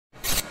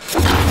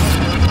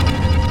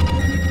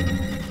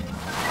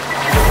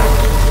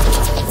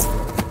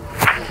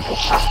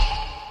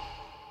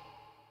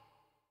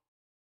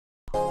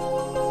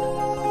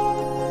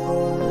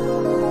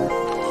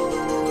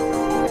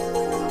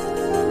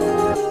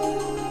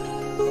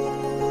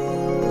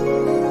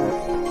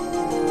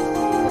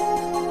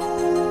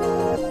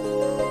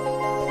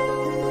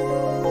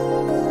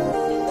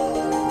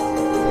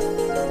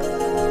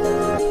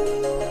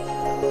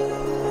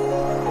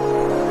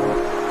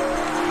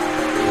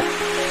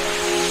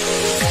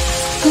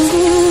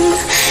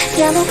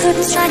Yellow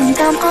curtains shining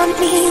down on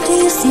me. Do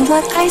you see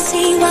what I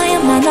see? Why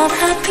am I not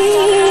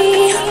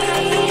happy?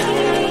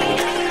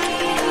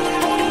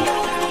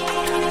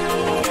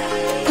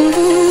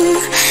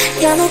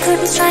 Yellow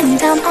curtains shining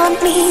down on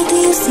me. Do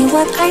you see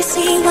what I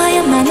see? Why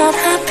am I not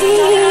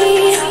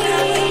happy?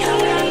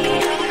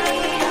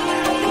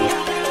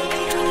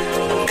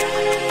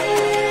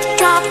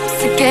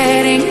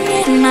 Forgetting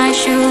in my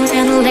shoes,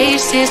 and the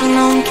laces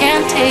alone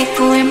can't take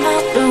away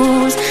my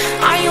blues.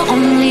 Are you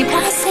only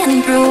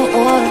passing through,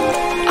 or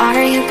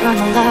are you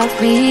gonna love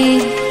me?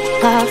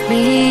 Love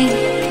me,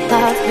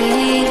 love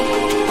me,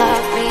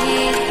 love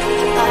me,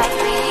 love me, love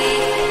me.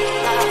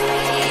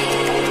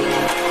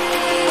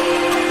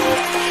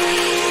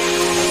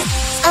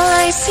 All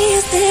I see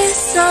is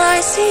this, all I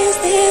see is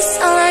this,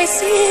 all I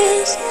see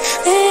is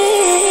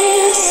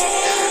this.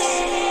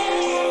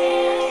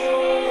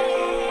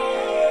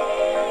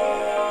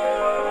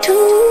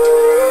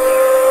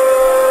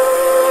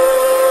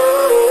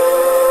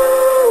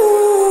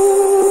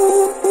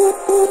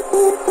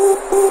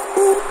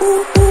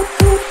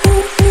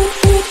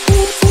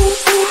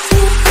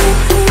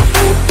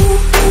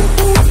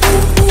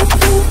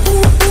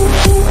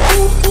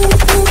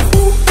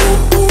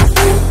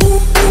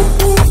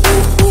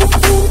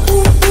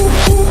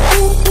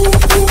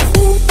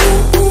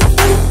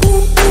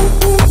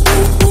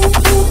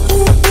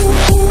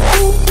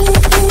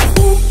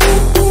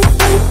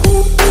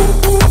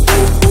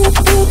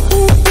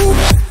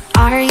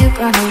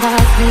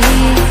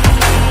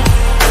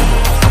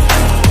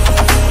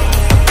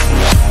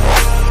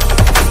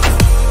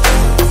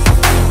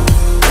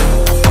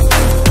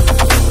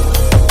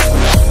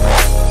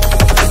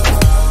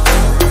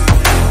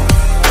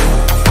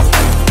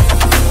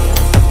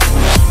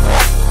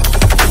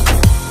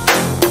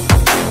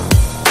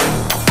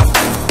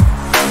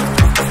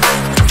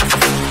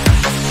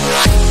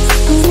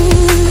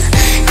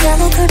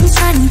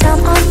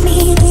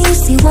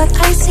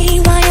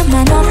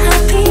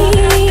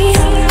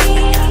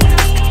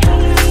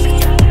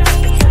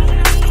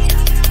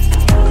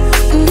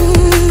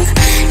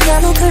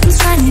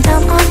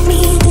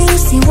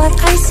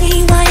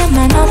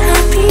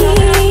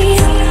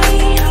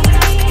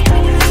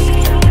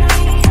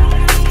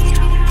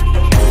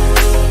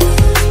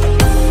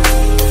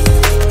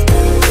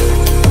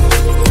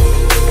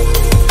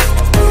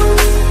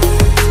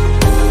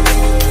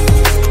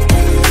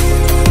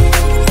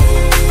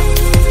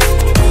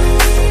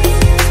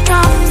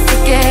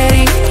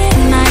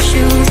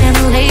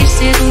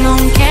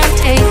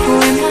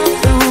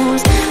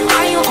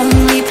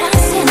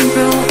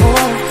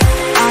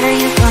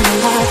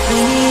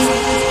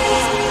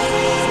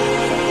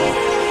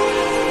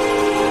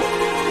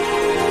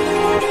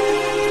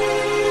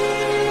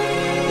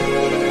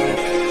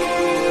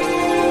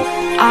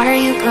 Are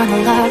you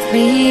gonna love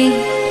me,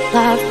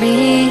 love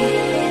me,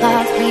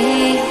 love me, love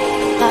me,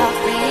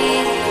 love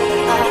me,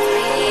 love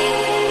me?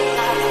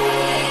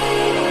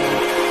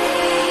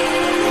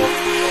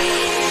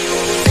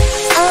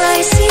 All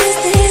I see is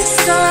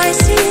this, all I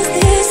see is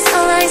this,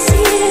 all I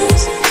see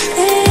is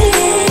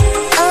this.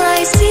 All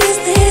I see is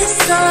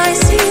this, all I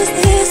see is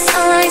this,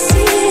 all I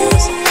see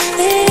is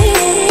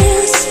this,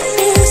 this,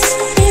 this,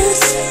 this,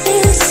 this,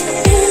 this, this, this,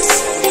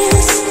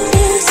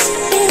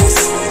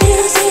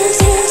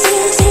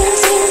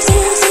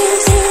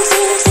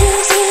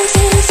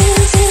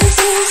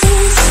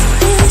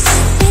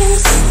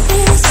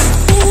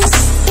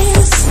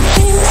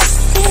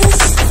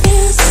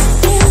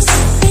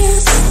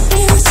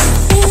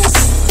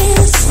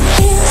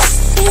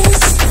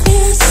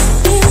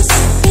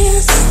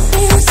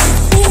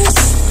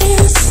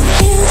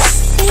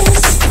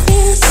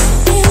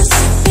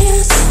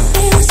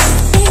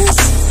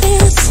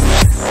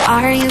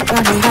 Are you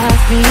gonna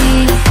love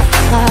me,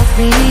 love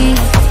me,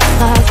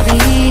 love me, love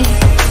me,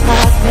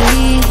 love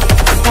me,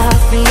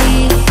 love me,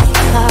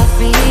 love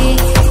me,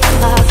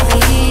 love me,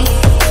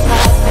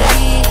 love me, love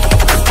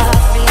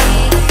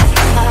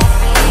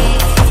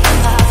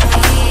me, love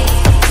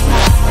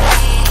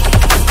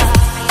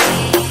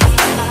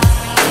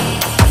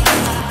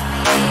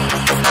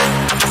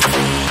me,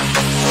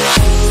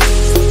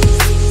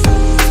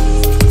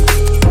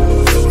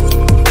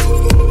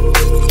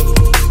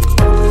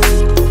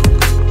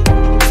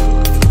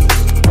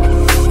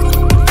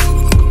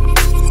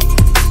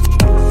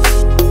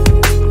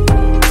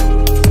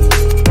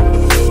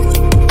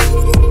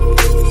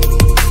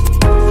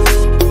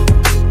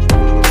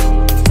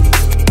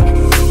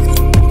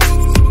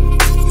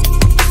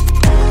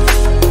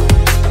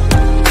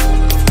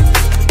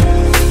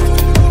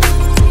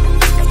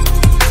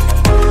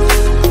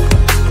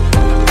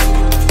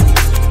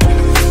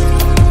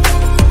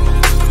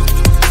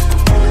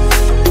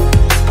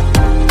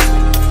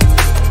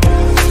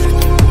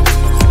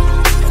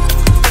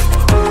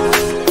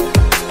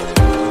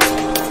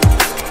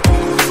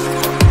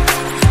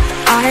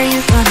 Are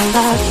you gonna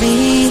love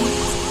me,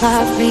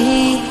 love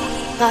me,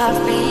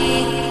 love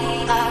me?